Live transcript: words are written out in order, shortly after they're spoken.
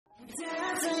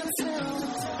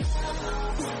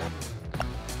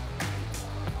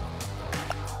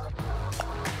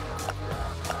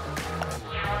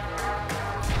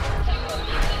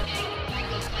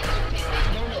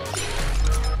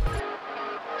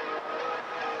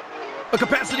A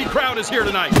capacity crowd is here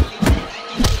tonight.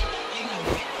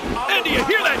 And do you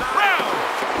hear that crowd?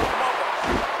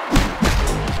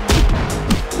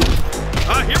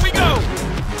 Here we go.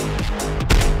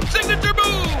 Signature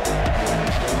move.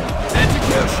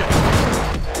 Execution.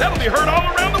 That'll be heard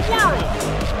all around the world.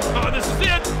 Oh, this is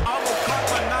it.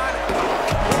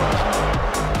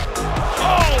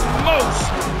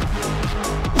 Almost.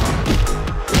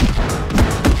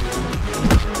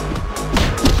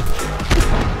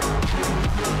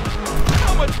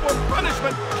 How much more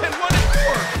punishment can one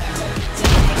endure?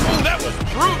 Oh, that was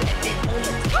brutal.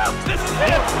 Oh, this is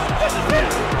it. This is it.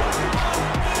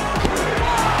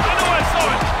 I know I saw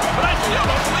it, but I still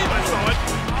don't believe I saw it.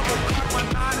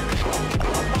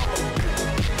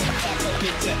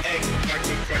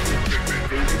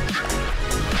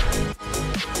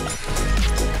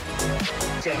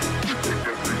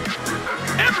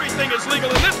 Everything is legal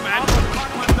in this match.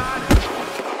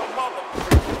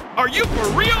 Are you for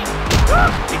real?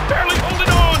 He's barely holding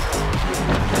on.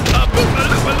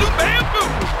 Boom-a-loop-a-loop, bam, boom.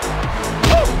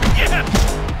 Oh, yes.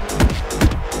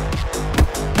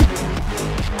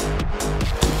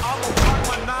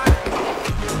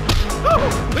 Oh,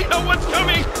 we know what's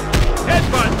coming.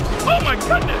 Headbutt. Oh, my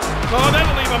goodness. Oh,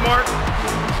 that'll leave a mark.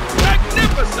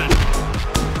 Magnificent.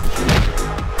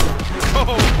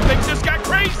 Oh, things just got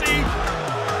crazy.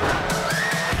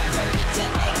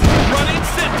 Running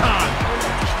senton.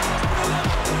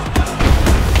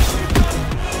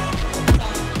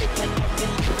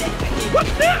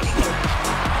 What's this?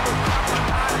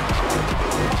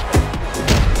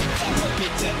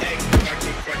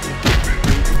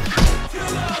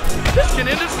 This can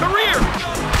end his career.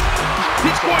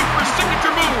 He's going for a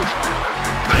signature move.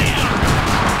 Bam!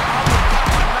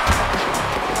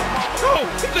 Oh,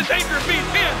 he's in danger of being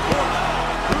pinned.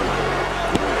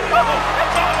 Oh,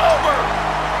 it's all over.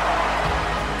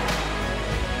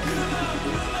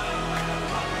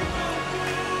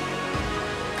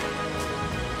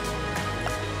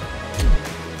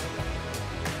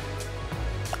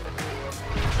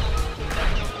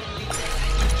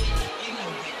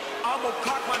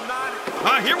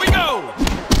 Here we go.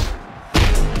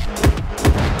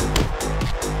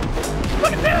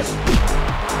 Look at this.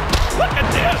 Look at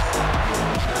this.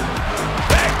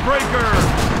 Backbreaker.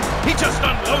 He just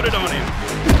unloaded on him.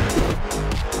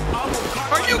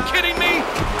 Are you kidding me?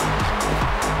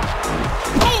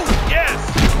 Oh, yes.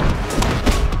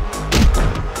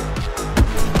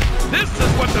 This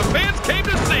is what the fans came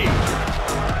to see.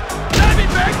 Diving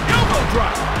back elbow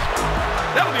drop.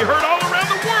 That'll be heard all around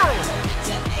the world.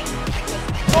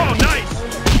 Oh, nice.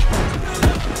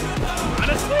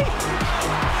 Honestly?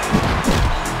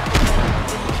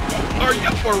 Are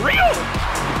you for real?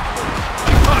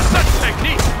 Oh, such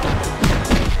technique.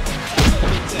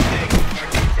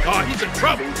 Oh, he's in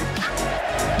trouble.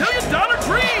 $1 million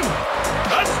dream.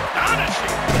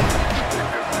 Astonishing.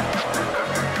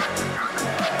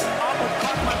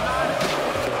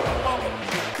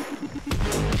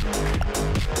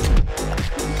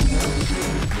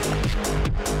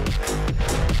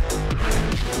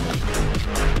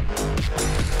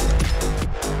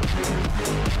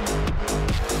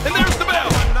 And there's the bell.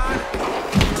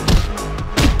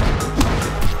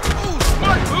 Ooh,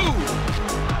 smart move.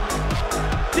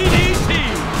 DDT.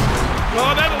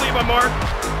 Oh, that'll leave a mark.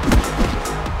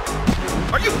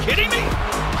 Are you kidding me?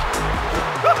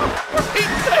 For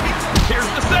Pete's sake. Here's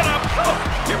the setup. Oh,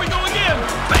 here we go again.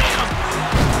 Bam.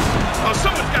 Oh,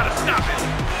 someone's got to stop it.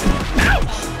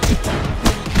 Ouch.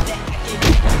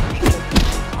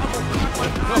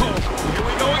 Oh, here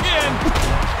we go again.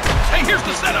 Hey, here's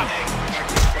the setup.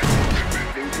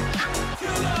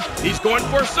 He's going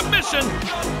for a submission.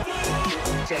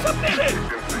 Submitted.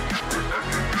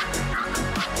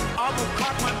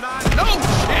 No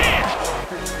chance.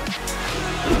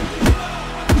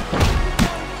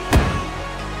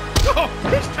 Oh,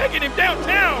 he's taking him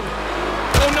downtown.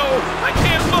 Oh no, I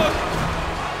can't look.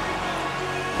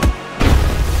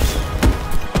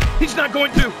 He's not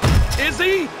going to. Is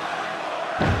he?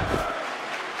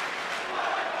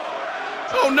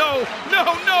 Oh no, no,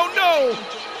 no, no.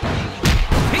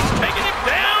 He's taking him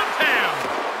downtown.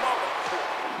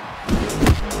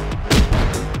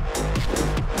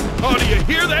 Oh, do you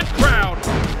hear that crowd?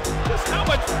 Just how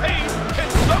much pain can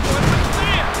someone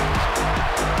withstand?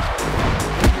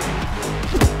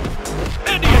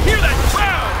 And do you hear that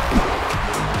crowd?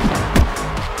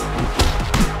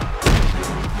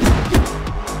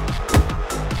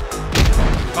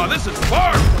 Oh, this is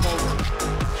far from over.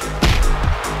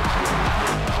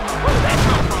 Where did that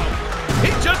come from? He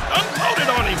just unloaded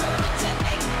on him.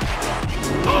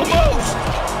 Almost.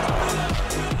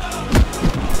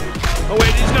 Oh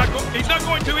wait, he's not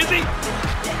going to, is he?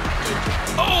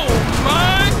 Oh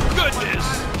my goodness!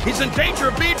 He's in danger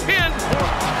of being pinned.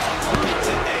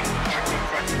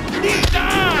 He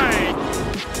died!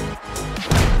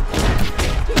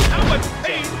 How much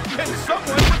pain can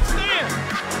someone withstand?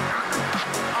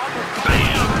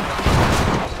 Bam!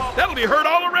 That'll be heard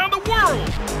all around the world.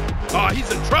 Oh, he's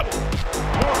in trouble.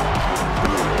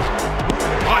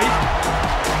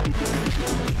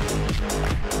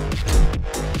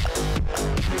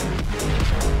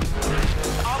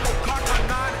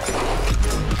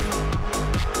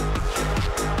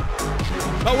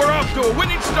 Oh, we're off to a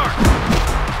winning start.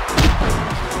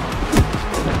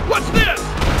 What's this?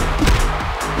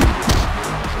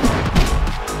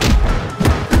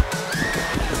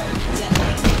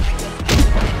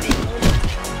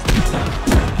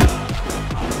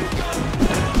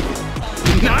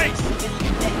 Nice.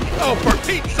 Oh, for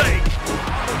Pete's sake.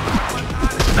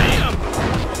 Bam.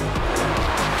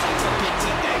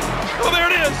 Oh, there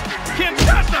it is.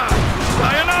 Kinshasa.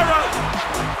 Sayonara.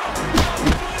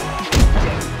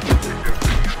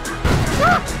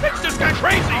 It's just got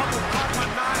crazy.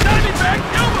 Diving back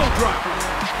elbow drop.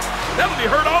 That'll be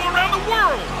heard all around the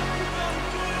world.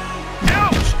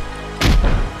 Ouch.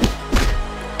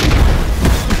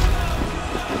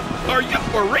 Are you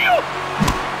for real?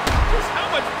 Just how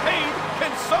much pain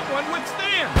can someone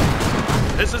withstand?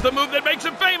 This is the move that makes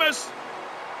him famous.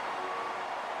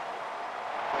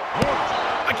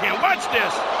 I can't watch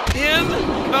this.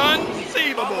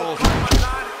 Inconceivable.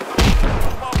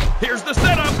 Here's the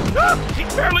setup. Ah,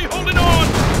 he's barely holding on.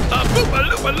 A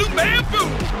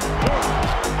boop-a-loop-a-loop-bam-boom.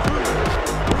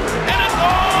 And it's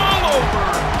all over.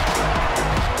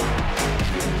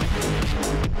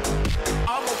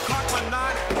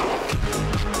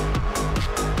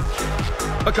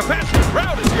 A capacity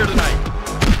crowd is here tonight.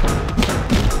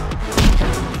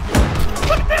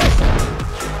 Look at this.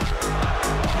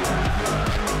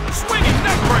 Swinging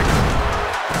neck breaker.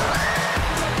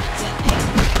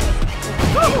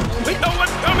 Oh, we know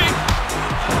what's coming!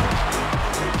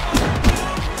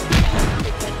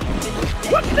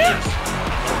 What's this?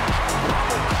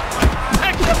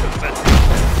 Magnificent!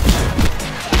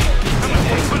 How much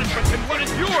more punishment can one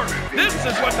endure? This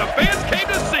is what the fans came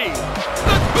to see!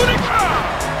 The codey.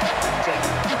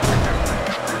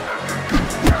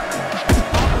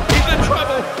 He's in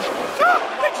trouble!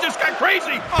 Things just got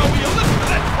crazy! Oh, will you listen to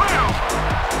that crowd?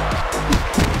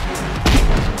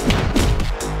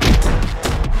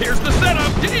 Here's the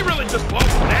setup. Did he really just fall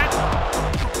from that?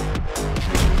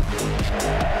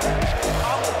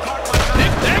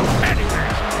 Zig-zag patty.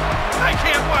 I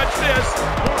can't watch this.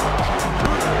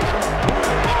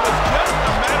 It was just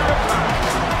a matter of time.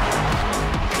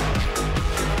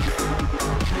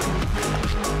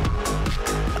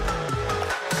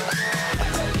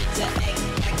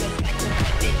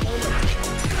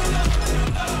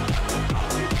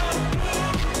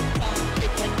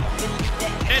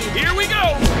 And here we go.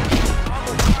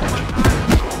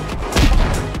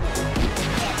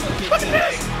 Look at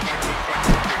this!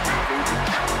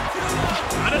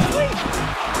 Honestly?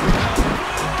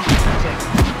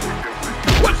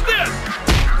 What's this?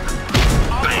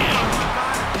 Bam!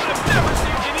 I've never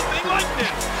seen anything like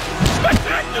this!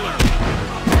 Spectacular!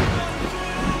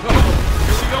 Oh,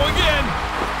 here we go again!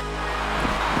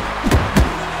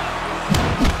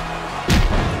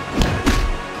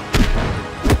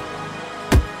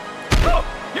 Oh,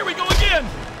 here we go again!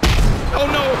 Oh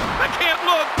no, I can't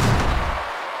look!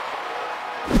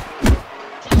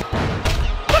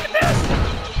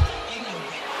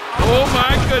 Oh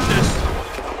my goodness!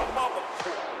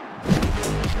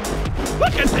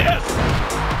 Look at this!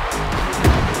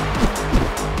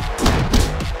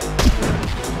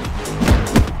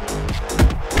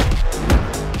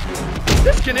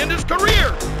 This can end his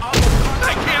career!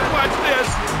 I can't watch this!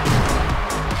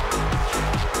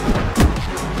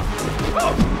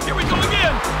 Oh, here we go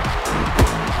again!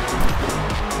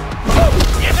 Oh,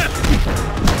 yes!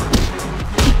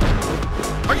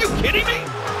 Are you kidding me?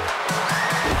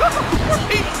 For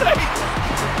Pete's sake!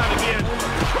 Not again.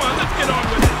 Come on, let's get on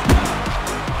with it.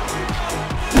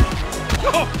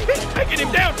 Oh, he's taking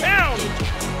him downtown.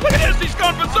 Look at this, he's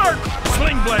gone berserk.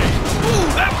 Sling blade. Ooh,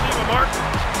 that'll leave a mark.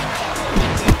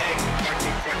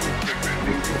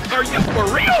 Are you for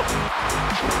real?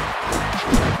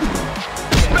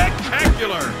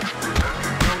 Spectacular.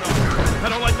 I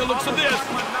don't like the looks of this.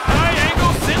 High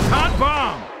angle senton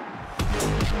bomb.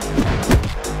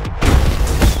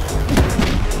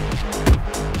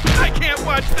 I can't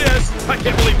watch this. I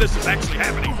can't believe this is actually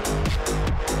happening.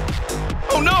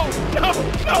 Oh no, no,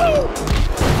 no!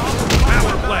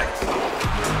 Powerplex.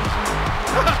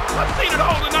 I've seen it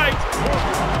all tonight.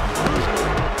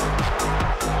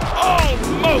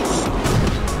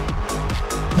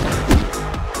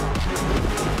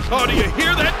 Oh, do you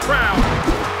hear that crowd?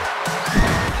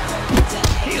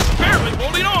 He is barely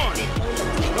holding on.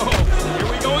 Oh, here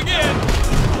we go again.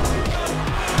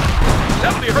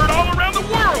 That'll be heard all around the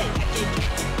world.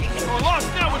 Oh, a loss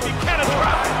now would be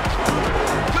catastrophic.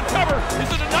 Good cover.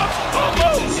 Is it enough?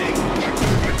 Almost.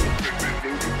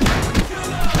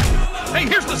 Hey,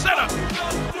 here's the setup.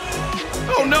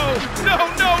 Oh, no.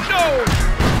 No, no, no.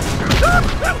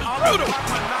 That was brutal.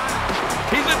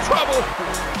 He's in trouble.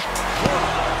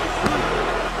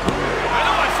 I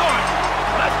know I saw it.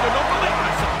 Lesnar don't believe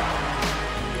I saw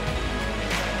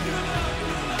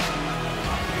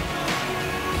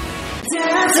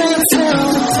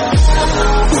it.